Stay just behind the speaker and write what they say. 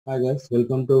Hi guys,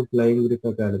 welcome to Flying Brick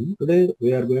Academy. Today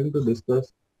we are going to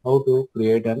discuss how to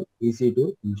create an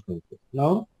EC2 instance.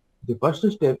 Now the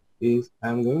first step is I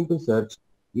am going to search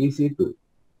EC2.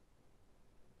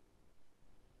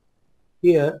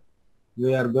 Here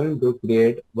we are going to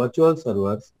create virtual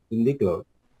servers in the cloud.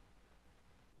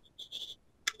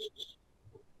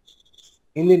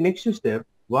 In the next step,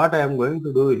 what I am going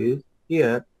to do is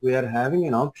here we are having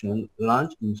an option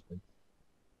launch instance.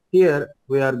 Here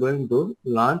we are going to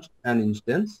launch an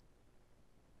instance.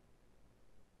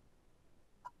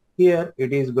 Here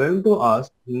it is going to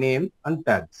ask name and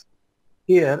tags.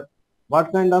 Here,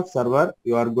 what kind of server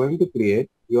you are going to create,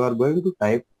 you are going to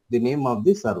type the name of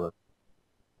the server.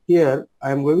 Here,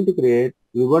 I am going to create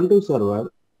Ubuntu server.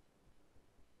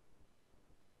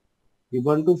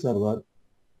 Ubuntu server.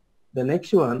 The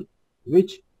next one,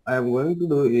 which I am going to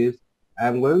do is, I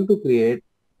am going to create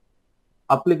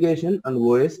application and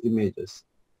OS images.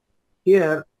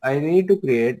 Here, I need to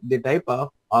create the type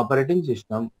of operating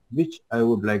system which I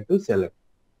would like to select.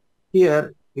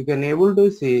 Here, you can able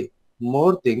to see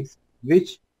more things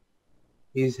which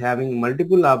is having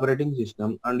multiple operating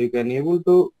system, and you can able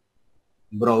to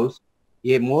browse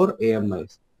more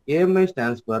AMIs. AMI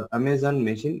stands for Amazon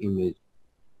Machine Image.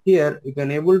 Here you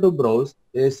can able to browse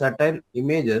a certain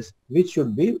images which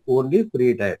should be only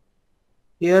free type.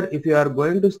 Here if you are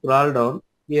going to scroll down,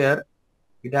 here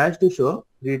it has to show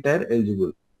free tier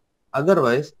eligible.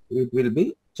 Otherwise it will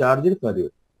be charged for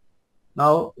you.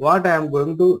 Now what I am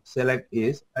going to select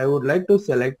is I would like to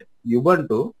select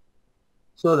Ubuntu,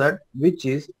 so that which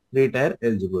is free tier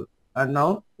eligible, and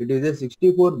now it is a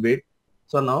 64-bit.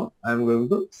 So now I am going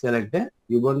to select a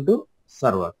Ubuntu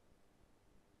server.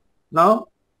 Now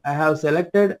I have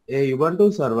selected a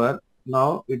Ubuntu server.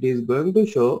 Now it is going to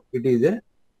show it is a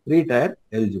free tier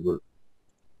eligible.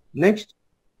 Next,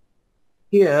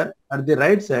 here at the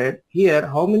right side, here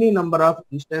how many number of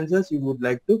instances you would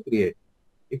like to create.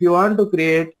 If you want to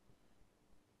create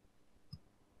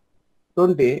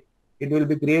 20, it will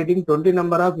be creating 20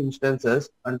 number of instances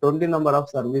and 20 number of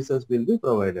services will be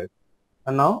provided.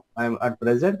 And now I am at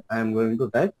present I am going to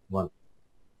type 1,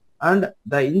 and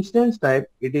the instance type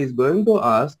it is going to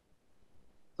ask.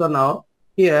 So now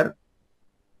here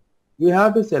we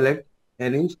have to select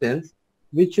an instance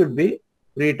which should be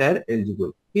free tier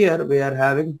eligible. Here we are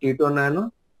having T2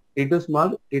 nano, T2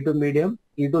 small, T2 medium,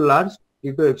 T2 large,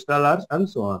 T2 extra large, and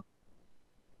so on.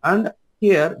 And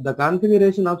here the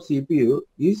configuration of CPU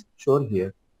is shown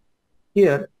here.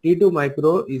 Here T2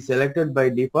 micro is selected by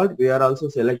default. We are also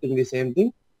selecting the same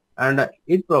thing, and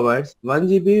it provides 1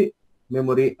 GB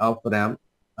memory of RAM,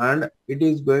 and it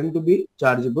is going to be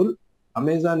chargeable.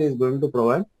 Amazon is going to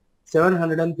provide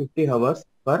 750 hours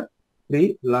per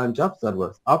free launch of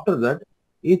servers. After that,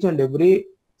 each and every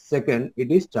second it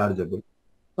is chargeable.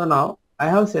 So now I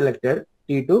have selected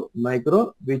T2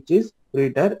 micro, which is free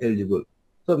tier eligible.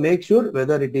 So make sure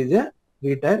whether it is a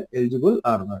free tier eligible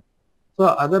or not. So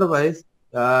otherwise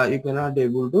you cannot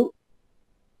able to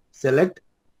select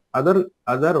other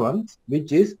ones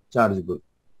which is chargeable.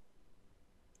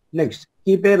 Next,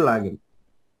 key pair login.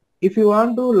 If you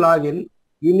want to log in,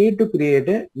 you need to create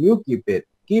a new key pair.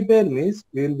 Key pair means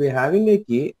you will be having a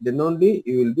key, then only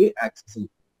you will be accessing.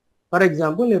 For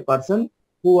example, a person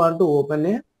who want to open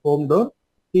a home door,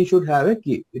 he should have a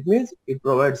key. It means it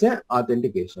provides a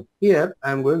authentication. Here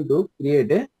I am going to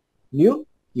create a new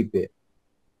key pair,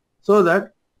 so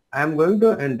that I am going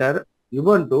to enter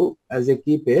Ubuntu as a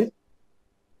key pair.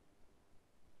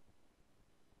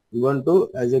 Ubuntu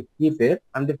as a key pair,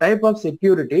 and the type of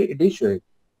security it is showing.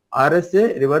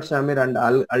 RSA, reverse shamir, and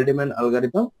ultimate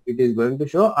algorithm it is going to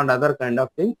show, and other kind of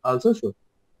thing also show.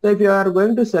 So if you are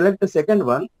going to select the second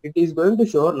one, it is going to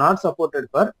show not supported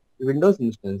for Windows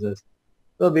instances.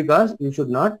 So because you should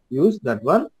not use that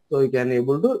one, so you can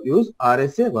able to use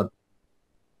RSA one.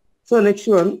 So next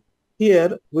one,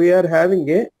 here we are having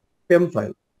a PEM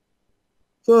file.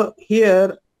 So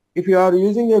here if you are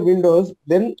using a Windows,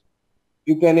 then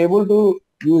you can able to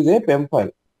use a PEM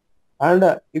file,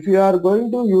 and if you are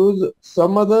going to use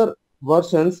some other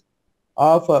versions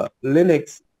of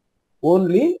Linux,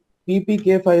 only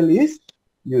PPK file is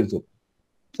used.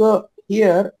 So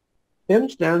here PEM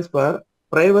stands for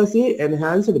privacy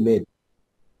enhanced mail,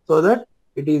 so that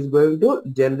it is going to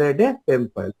generate a PEM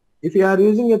file. If you are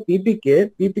using a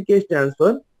PPK, PPK stands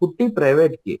for Putty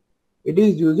private key. It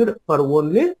is used for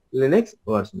only Linux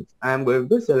versions. I am going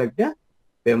to select a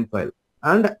PEM file,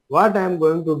 and what I am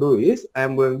going to do is I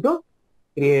am going to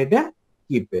create a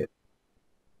key pair.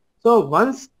 So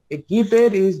once a key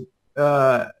pair is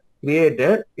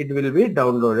created, it will be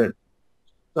downloaded.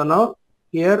 So now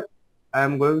here I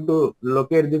am going to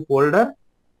locate the folder.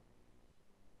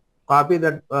 copy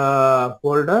that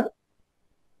folder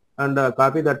and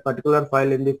copy that particular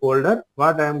file in the folder,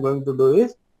 what I am going to do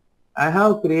is, I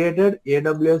have created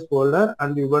AWS folder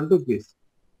and Ubuntu keys.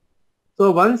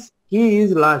 So once key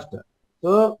is lost,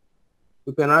 so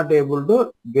you cannot able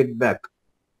to get back.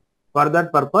 For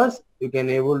that purpose, you can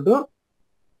able to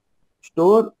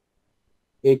store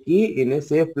a key in a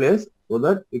safe place so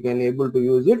that you can able to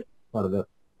use it further.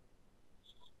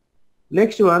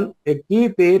 Next one, a key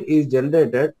pair is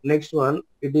generated. Next one,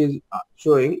 it is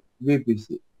showing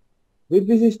VPC.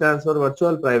 VPC stands for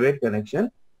Virtual Private Connection.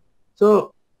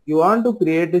 So you want to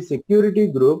create a security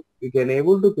group, you can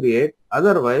able to create.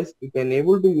 Otherwise, you can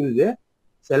able to use a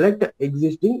select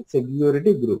existing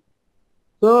security group.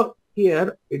 So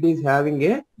here it is having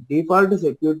a default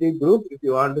security group. If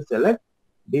you want to select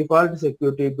default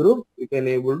security group, you can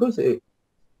able to say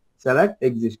select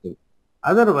existing.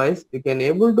 Otherwise, you can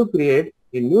able to create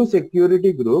a new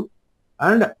security group,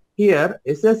 and here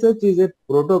SSH is a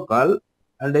protocol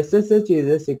and SSH is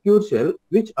a secure shell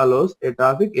which allows a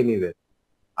traffic anywhere.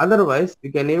 Otherwise,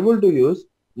 you can able to use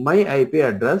my IP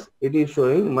address. It is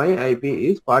showing my IP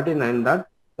is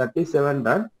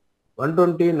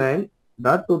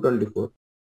 49.37.129.224.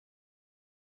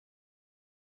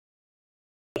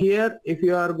 Here, if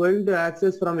you are going to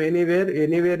access from anywhere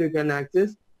you can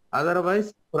access.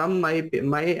 Otherwise, from my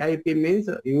IP means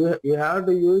you have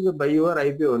to use by your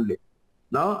IP only.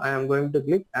 Now I am going to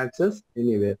click access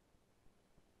anywhere.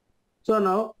 So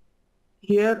now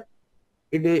here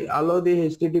it allow the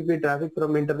HTTP traffic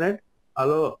from internet,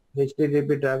 allow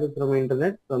HTTP traffic from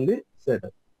internet from the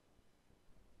setup.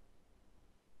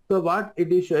 So what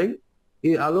it is showing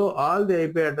is allow all the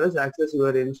IP address access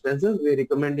your instances. We are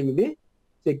recommending the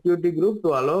security group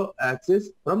to allow access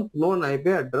from known IP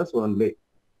address only.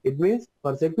 It means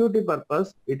for security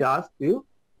purpose, it asks you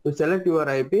to select your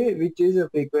IP which is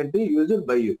frequently used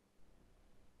by you.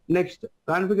 Next,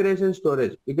 configuration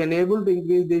storage. You can able to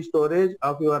increase the storage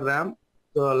of your RAM.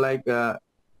 So like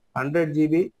 100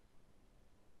 GB,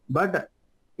 but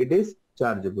it is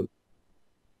chargeable.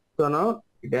 So now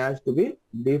it has to be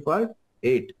default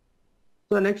 8.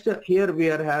 So next here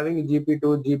we are having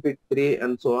GP2, GP3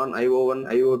 and so on, IO1,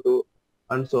 IO2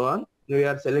 and so on. We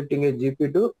are selecting a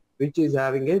GP2 which is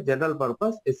having a general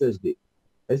purpose SSD.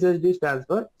 SSD stands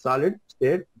for solid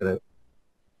state drive.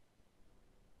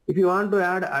 If you want to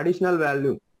add additional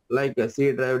value like a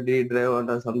C drive, D drive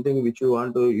or something which you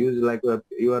want to use like your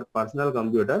personal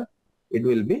computer, it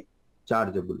will be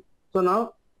chargeable. So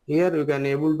now here you can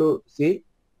able to see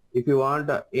if you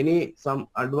want some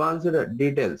advanced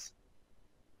details.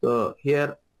 So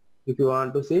here if you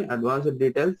want to see advanced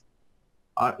details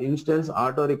or instance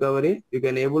auto recovery, you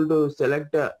can able to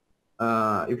select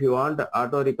if you want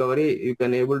auto recovery, you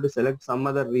can able to select some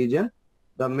other region.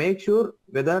 The make sure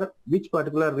whether which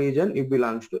particular region it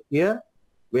belongs to. Here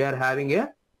we are having a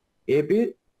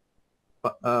AP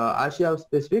Asia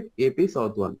specific AP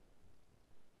South one.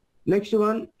 Next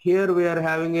one, here we are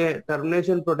having a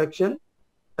termination protection.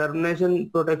 Termination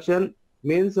protection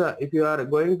means if you are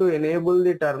going to enable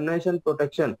the termination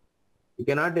protection, you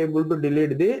cannot able to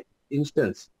delete the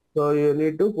instance. So you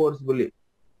need to forcefully.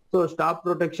 So stop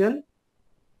protection.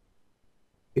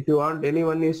 If you want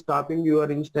anyone is stopping your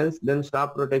instance, then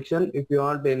stop protection. If you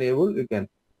want to enable, you can.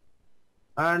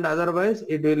 And otherwise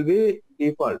it will be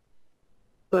default.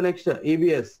 So next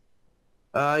EBS.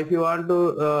 If you want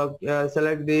to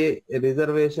select the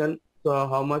reservation, so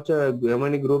how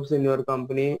many groups in your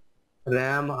company,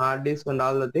 RAM, hard disk and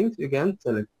all the things you can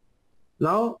select.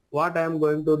 Now what I am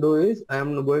going to do is I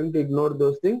am going to ignore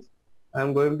those things. I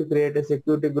am going to create a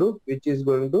security group which is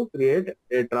going to create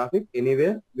a traffic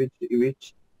anywhere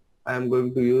which I am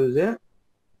going to use a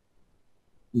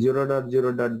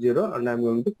 0.0.0 and I am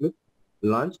going to click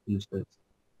launch instance.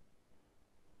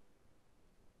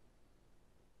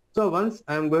 So once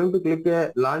I am going to click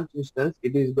a launch instance,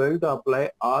 it is going to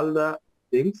apply all the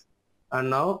things,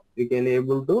 and now you can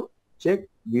able to check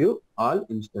view all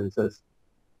instances.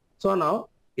 So now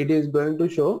it is going to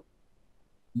show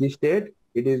the state,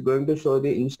 it is going to show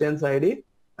the instance ID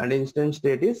and instance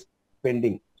state is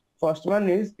pending. First one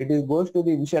is it goes to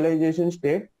the initialization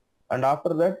state, and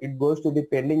after that it goes to the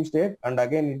pending state, and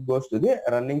again it goes to the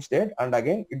running state, and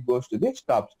again it goes to the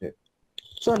stop state.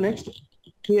 So next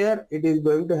here it is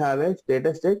going to have a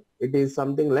status check. It is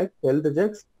something like health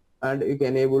checks, and you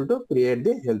can able to create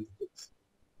the health checks.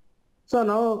 So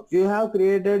now you have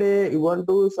created a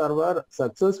Ubuntu server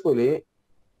successfully,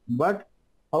 but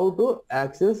how to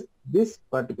access this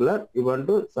particular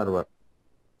Ubuntu server?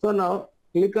 So now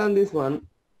click on this one.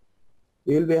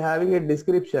 You will be having a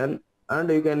description, and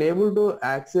you can able to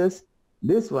access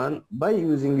this one by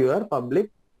using your public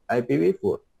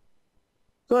IPv4.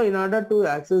 So in order to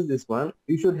access this one,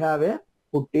 you should have a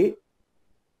putty,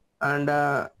 and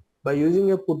by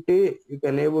using a putty you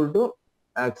can able to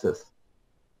access.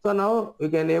 So now you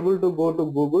can able to go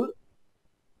to Google,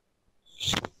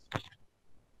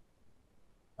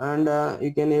 and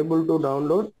you can able to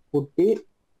download Putty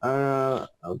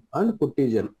and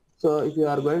Puttygen. So if you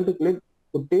are going to click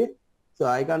Putty, so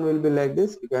icon will be like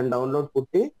this. You can download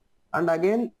Putty, and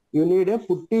again you need a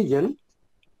Puttygen.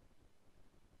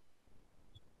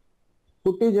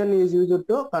 Puttygen is used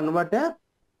to convert a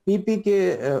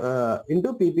PPK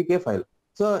into PPK file.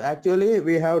 So actually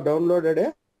we have downloaded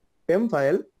a PEM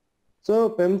file. So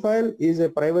PEM file is a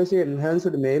privacy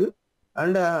enhanced mail,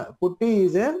 and Putty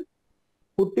is a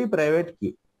Putty private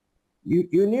key.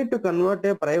 You need to convert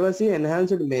a privacy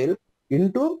enhanced mail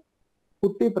into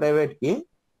Putty private key,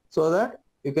 so that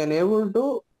you can able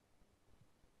to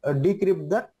decrypt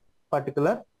that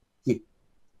particular key.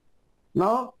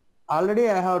 Now already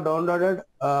I have downloaded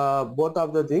both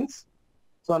of the things.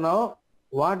 So now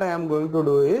what I am going to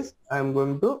do is I am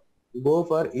going to go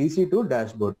for EC2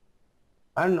 dashboard,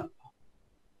 and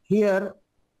here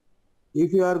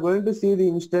if you are going to see the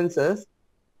instances,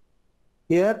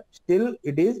 here still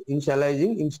it is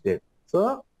initializing instead.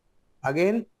 So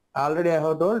again already I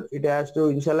have told it has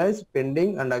to initialize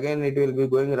pending, and again it will be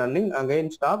going running, again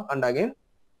stop, and again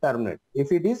terminate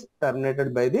if it is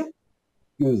terminated by the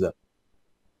user.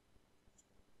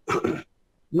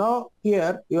 Now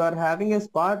here you are having a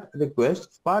spot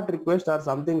request. Spot request are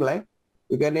something like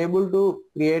you can able to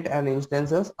create an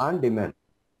instances on demand.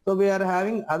 So we are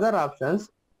having other options.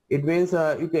 It means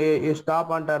you stop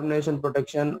on termination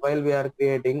protection while we are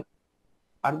creating.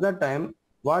 At that time,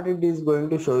 what it is going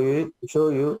to show you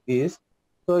is,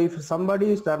 so if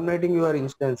somebody is terminating your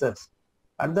instances,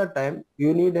 at that time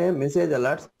you need a message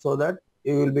alert, so that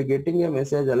you will be getting a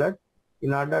message alert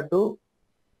in order to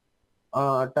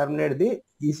terminate the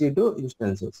EC2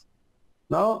 instances.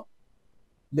 Now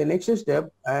the next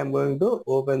step, I am going to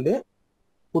open the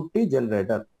Putty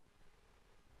generator.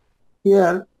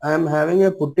 Here I am having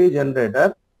a Putty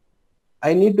generator.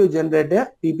 I need to generate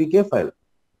a PPK file.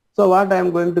 So what I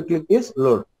am going to click is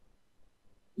load.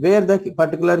 Where the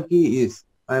particular key is,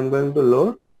 I am going to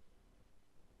load,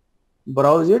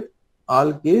 browse it,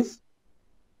 all keys,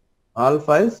 all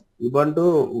files,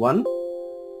 Ubuntu 1,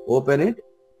 open it,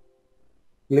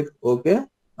 click OK,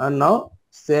 and now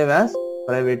save as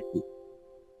private key.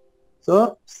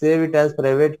 So save it as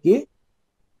private key,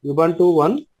 Ubuntu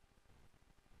 1.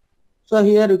 So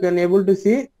here you can able to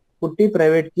see Putty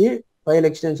private key file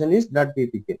extension is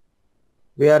 .ppk.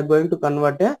 We are going to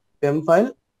convert a PEM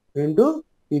file into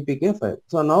PPK file.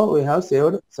 So now we have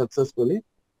saved successfully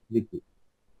the key.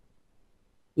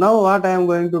 Now what I am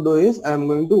going to do is I am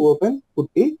going to open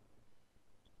Putty.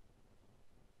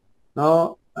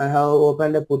 Now I have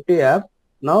opened a Putty app.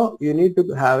 Now you need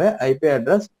to have a IP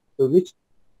address to which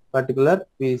particular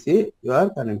PC you are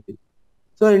connecting.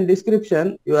 So in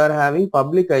description you are having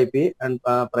public IP and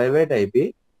private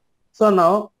IP. So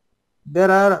now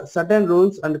there are certain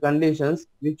rules and conditions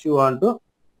which you want to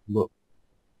go.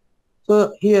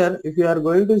 So here if you are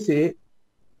going to see,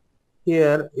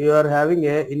 here you are having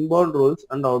a inbound rules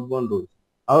and outbound rules.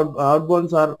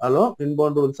 Outbounds are allow,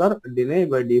 inbound rules are deny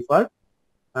by default,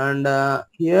 and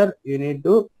here you need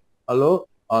to allow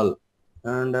all,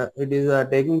 and it is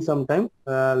taking some time.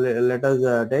 Let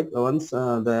us take once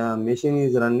the machine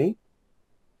is running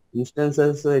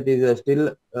instances, it is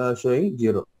still showing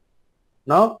 0.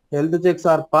 Now health checks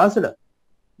are passed.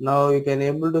 Now you can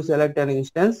able to select an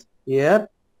instance. Here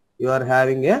you are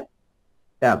having a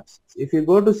tabs. If you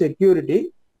go to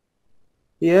security,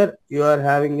 here you are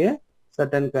having a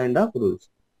certain kind of rules.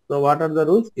 So what are the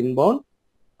rules? Inbound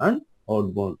and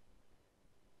outbound.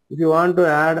 If you want to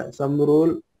add some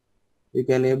rule, you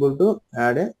can able to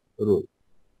add a rule.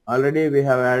 Already we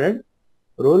have added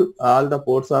rule, all the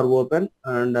ports are open,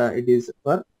 and it is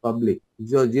for public.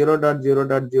 So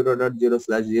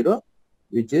 0.0.0.0/0,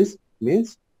 which is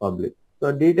means public.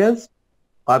 So details,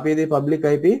 copy the public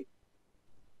IP.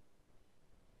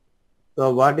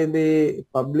 So what is the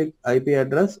public IP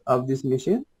address of this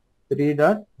machine?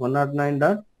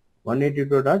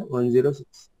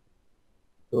 3.109.182.106.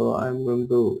 So I am going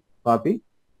to copy.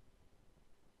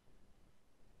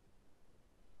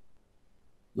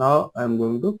 Now I am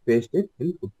going to paste it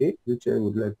in Putty, which I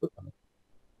would like to connect.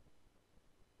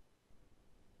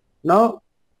 Now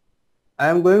I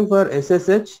am going for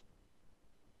SSH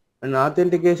and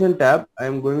authentication tab. I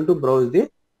am going to browse the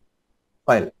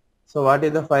file. So what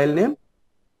is the file name?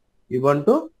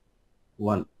 Ubuntu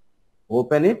 1.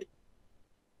 Open it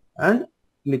and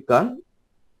click on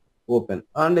open.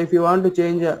 And if you want to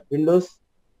change Windows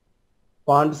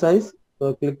font size,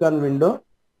 so click on window,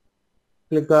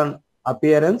 click on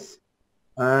appearance,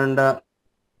 and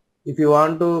if you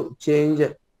want to change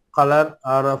color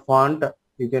or a font,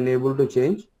 you can able to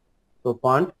change. So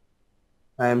font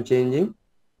I am changing,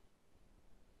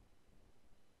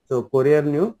 so Courier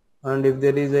New, and if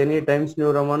there is any Times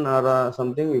New Roman or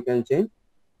something, you can change.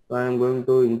 So I am going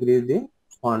to increase the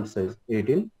font size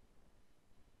 18,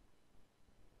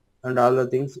 and all the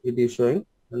things it is showing.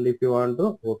 And if you want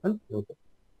to open.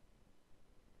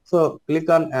 So click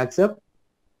on accept.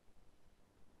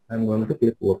 I am going to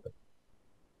click open.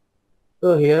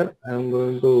 So here I am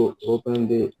going to open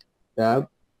the tab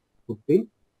Putty,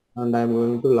 and I am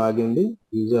going to log in the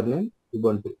username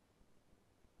Ubuntu.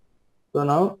 So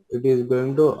now it is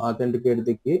going to authenticate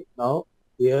the key. Now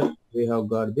here we have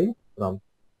got the prompt.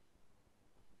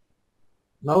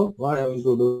 Now what I am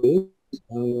going to do is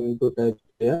I am going to type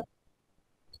here,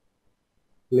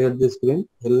 clear the screen,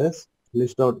 ls,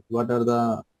 list out what are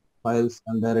the files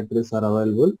and directories are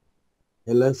available,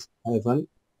 ls-a,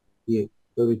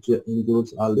 so which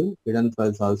includes all the hidden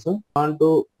files also. I want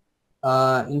to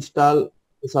install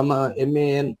some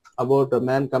man about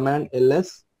man command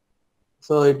ls,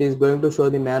 so it is going to show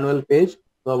the manual page,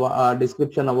 so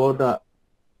description about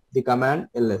the command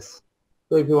ls.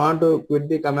 So if you want to quit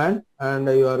the command, and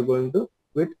you are going to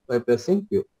quit by pressing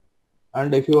q.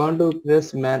 And if you want to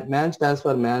press man stands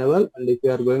for manual, and if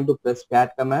you are going to press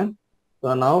cat command,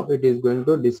 so now it is going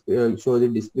to show the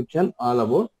description all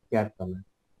about cat command.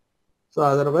 So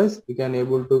otherwise you can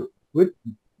able to quit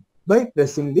by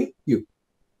pressing the q.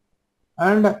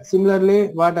 And similarly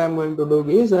what I am going to do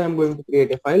is I am going to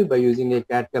create a file by using a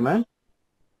cat command.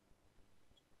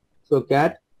 So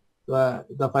cat,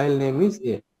 the file name is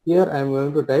a. Here I am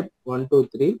going to type 1 2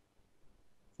 3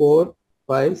 4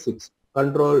 5 6,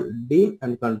 Control D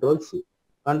and Control C.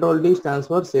 Control D stands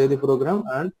for save the program,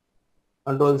 and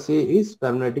Control C is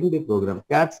terminating the program.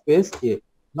 Cat space a.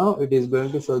 Now it is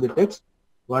going to show the text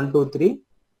 1 2 3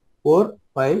 4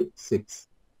 5 6.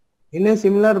 In a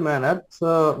similar manner,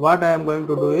 so what I am going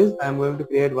to do is I am going to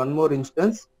create one more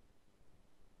instance.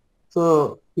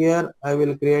 So here I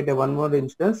will create a one more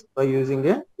instance by using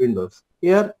a Windows.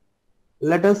 Here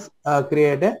let us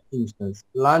create a instance,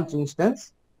 launch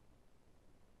instance.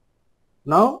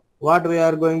 Now what we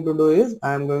are going to do is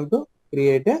I am going to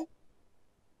create a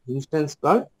instance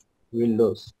called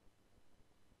Windows.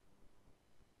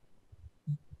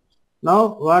 Now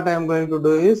what I am going to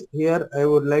do is here I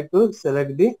would like to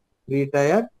select the free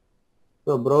tier.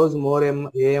 So browse more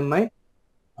AMI.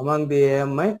 Among the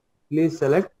AMI, please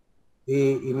select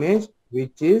the image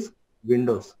which is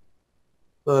Windows.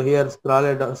 So here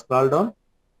scroll down.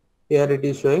 Here it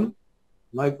is showing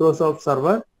Microsoft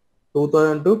Server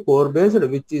 2002 core based,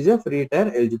 which is a free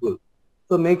tier eligible.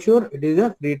 So make sure it is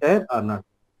a free tier or not.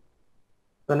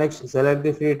 So next select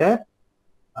the free tier,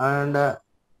 and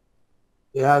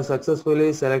you have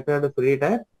successfully selected free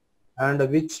tier, and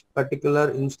which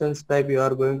particular instance type you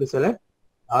are going to select.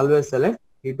 Always select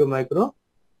T2 micro.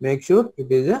 Make sure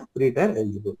it is a free tier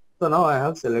eligible. So now I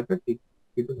have selected T2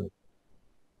 micro.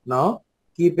 Now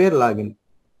key pair login.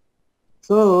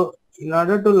 So in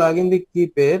order to log in the key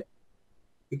pair,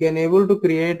 you can able to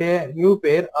create a new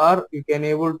pair, or you can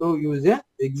able to use a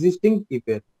existing key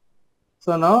pair.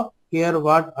 So now here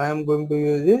what I am going to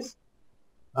use is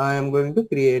I am going to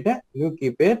create a new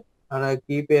key pair, and a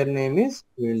key pair name is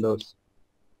Windows.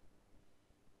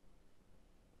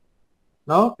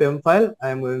 Now PEM file I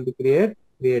am going to create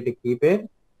a key pair.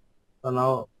 So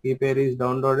now key pair is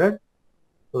downloaded.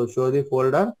 So show the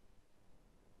folder,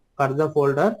 cut the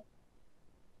folder,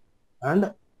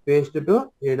 and paste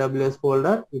to AWS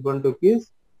folder, Ubuntu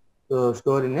keys, so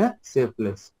store in a safe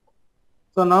place.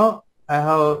 So now I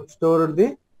have stored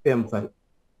the PEM file.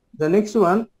 The next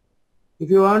one, if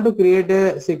you want to create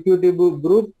a security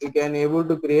group, you can able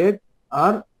to create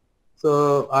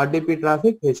so RDP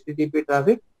traffic, HTTP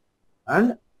traffic,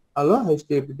 and allow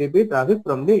HTTP traffic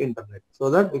from the internet, so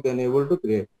that we can able to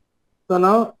create. So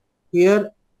now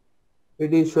here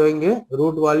it is showing a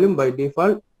root volume by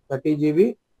default 30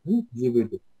 GB and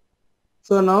GB2.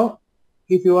 So now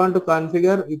if you want to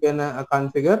configure, you can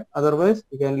configure, otherwise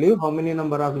you can leave how many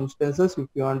number of instances if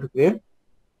you want to create.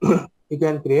 You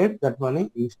can create that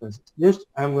many instances. Just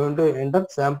I am going to enter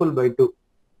sample by 2.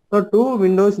 So 2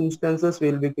 Windows instances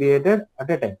will be created at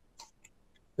a time.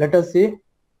 Let us see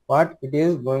what it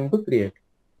is going to create.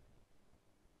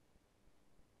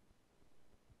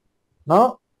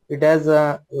 Now it has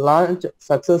launched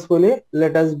successfully.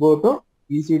 Let us go to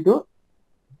EC2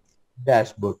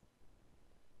 dashboard.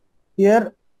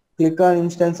 Here click on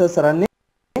instances running.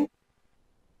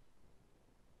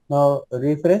 Now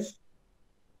refresh.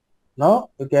 Now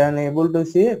you can able to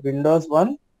see Windows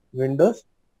 1, Windows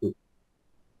 2.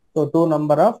 So two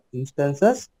number of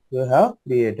instances you have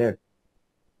created.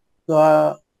 So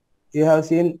you have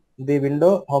seen the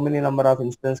window how many number of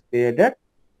instances created.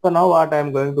 So now what I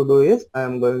am going to do is I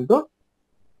am going to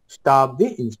stop the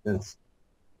instance.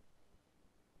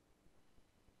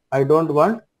 I don't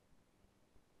want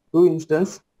two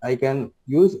instance. I can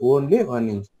use only one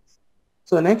instance.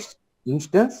 So next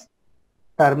instance,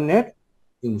 terminate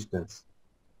instance.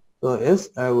 So yes,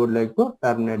 I would like to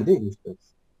terminate the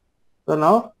instance. So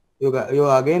now you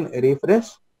again refresh.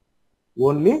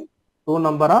 Only two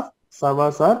number of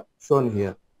servers are shown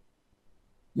here.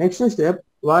 Next step,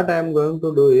 what I am going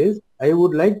to do is I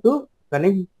would like to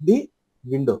connect the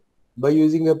window by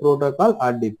using a protocol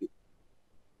RDP.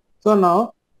 So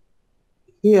now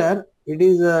here it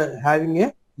is having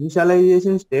a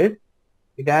initialization state.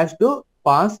 It has to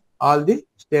pass all the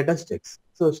status checks.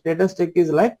 So status check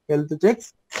is like health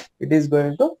checks. It is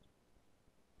going to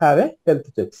have a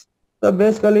health checks. So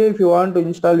basically, if you want to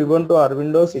install Ubuntu or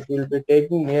Windows, it will be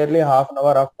taking nearly half an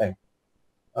hour of time.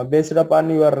 Based upon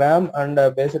your RAM and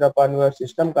based upon your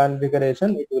system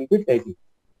configuration, it will be taking.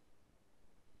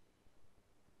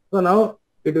 So now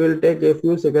it will take a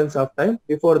few seconds of time.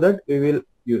 Before that, we will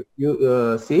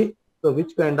see so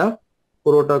which kind of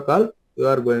protocol you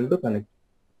are going to connect.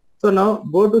 So now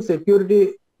go to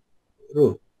security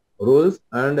rules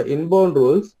and inbound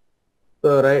rules.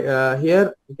 So right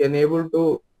here you can able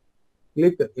to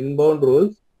click inbound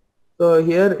rules. So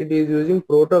here it is using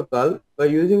protocol. By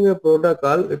using a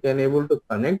protocol, you can able to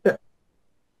connect.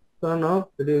 So now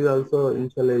it is also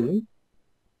initializing.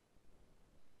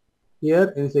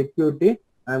 Here in security,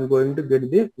 I am going to get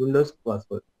the Windows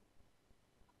password.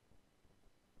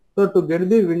 So to get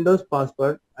the Windows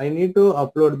password, I need to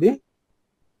upload the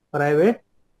private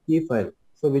key file.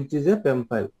 So which is a PEM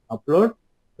file. Upload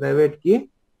private key.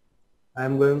 I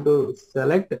am going to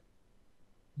select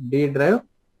D drive.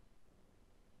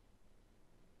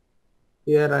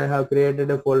 Here I have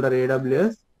created a folder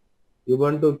AWS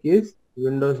Ubuntu keys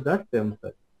windows.pem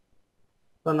file.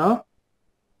 So now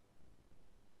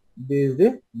this is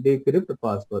the decrypt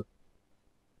password.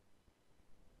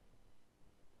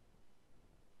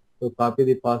 So copy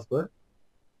the password.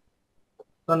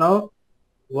 So now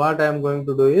what I am going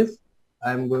to do is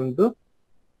I am going to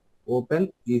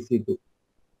open EC2.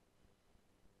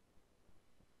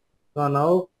 So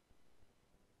now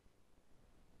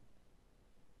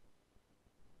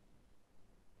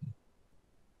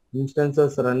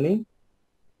instances running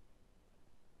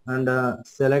and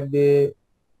select the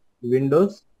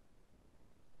Windows.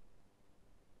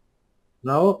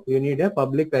 Now you need a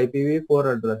public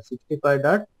IPv4 address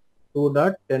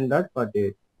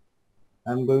 65.2.10.48.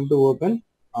 I am going to open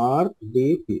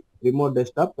RDP remote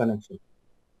desktop connection.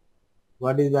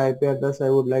 What is the IP address I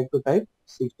would like to type?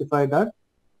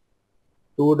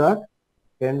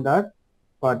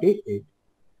 65.2.10.48.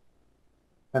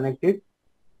 Connect it.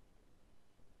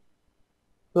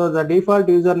 So the default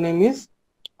username is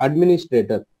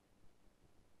administrator.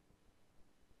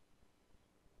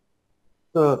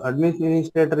 So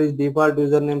administrator is default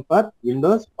username for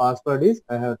Windows. Password is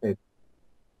I have typed.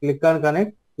 Click on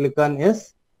connect. Click on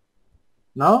yes.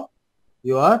 Now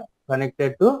you are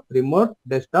connected to remote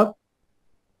desktop,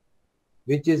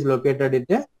 which is located in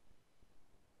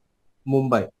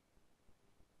Mumbai.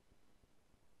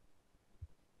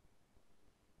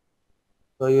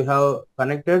 So you have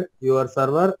connected your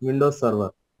server, Windows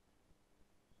server.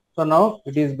 So now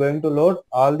it is going to load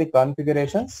all the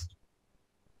configurations.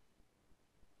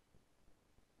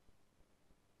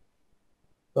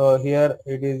 So here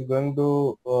it is going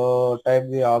to type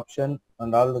the option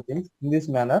and all the things. In this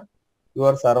manner,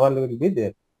 your server will be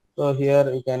there. So here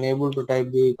you can able to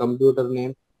type the computer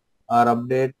name or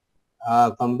update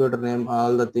computer name,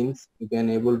 all the things you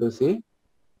can able to see.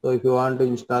 So if you want to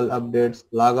install updates,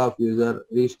 log off user,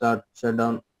 restart,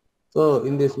 shutdown. So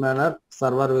in this manner,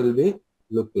 server will be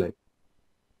look like.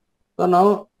 So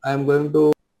now I am going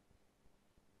to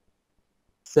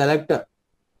select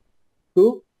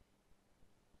to.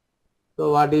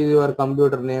 So what is your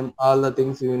computer name? All the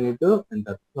things you need to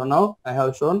enter. So now I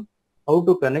have shown how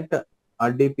to connect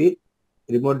RDP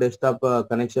remote desktop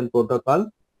connection protocol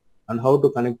and how to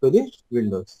connect to the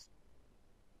Windows.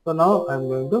 So now I am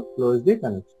going to close the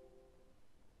connection.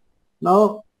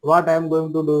 Now what I am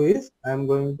going to do is I am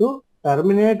going to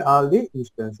terminate all the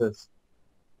instances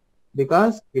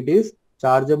because it is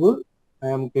chargeable. I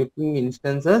am clicking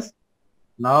instances.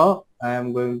 Now I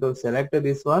am going to select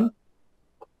this one.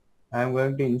 I am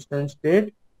going to instance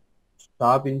state,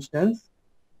 stop instance,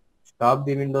 stop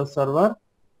the Windows server.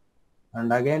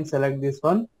 and again select this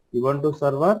one, Ubuntu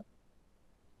server,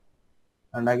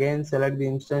 and again select the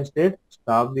instance state,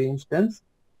 stop the instance.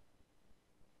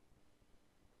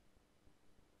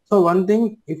 So one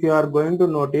thing, if you are going to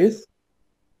notice,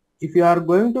 if you are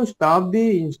going to stop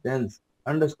the instance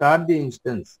and start the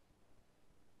instance,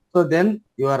 so then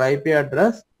your IP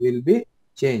address will be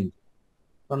changed.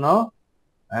 So now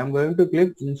I am going to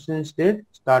click instance state,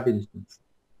 start instance.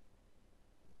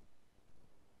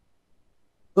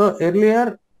 So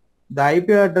earlier the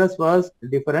IP address was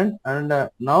different, and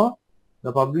now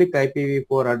the public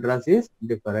IPv4 address is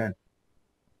different.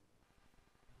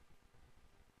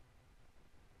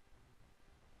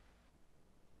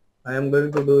 I am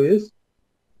going to do is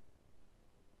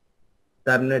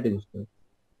terminate instance.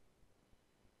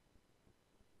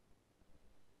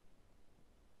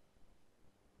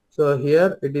 So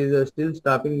here it is still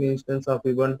stopping the instance of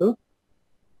Ubuntu.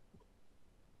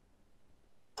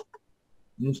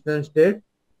 Instance state.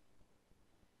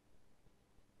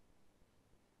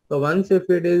 So once if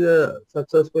it is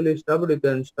successfully stopped, you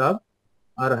can stop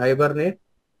or hibernate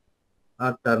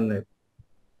or terminate.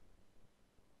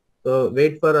 So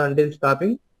wait for until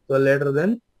stopping. So later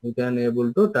then you can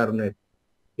able to terminate.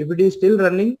 If it is still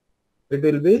running, it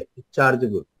will be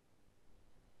chargeable.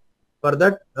 For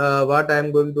that, what I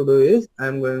am going to do is I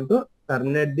am going to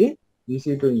terminate the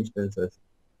EC2 instances.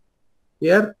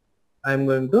 Here I am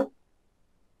going to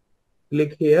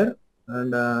click here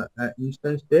and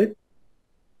instance state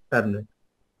terminate.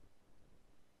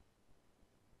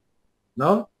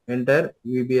 Now entire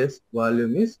VBS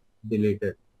volume is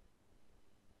deleted.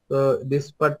 So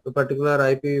this particular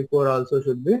IPv4 also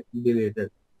should be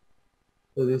deleted.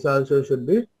 So this also should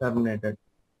be terminated.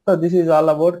 So this is all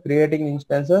about creating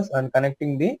instances and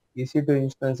connecting the EC2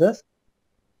 instances.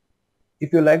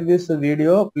 If you like this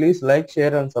video, please like,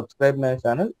 share and subscribe my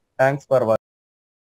channel. Thanks for watching.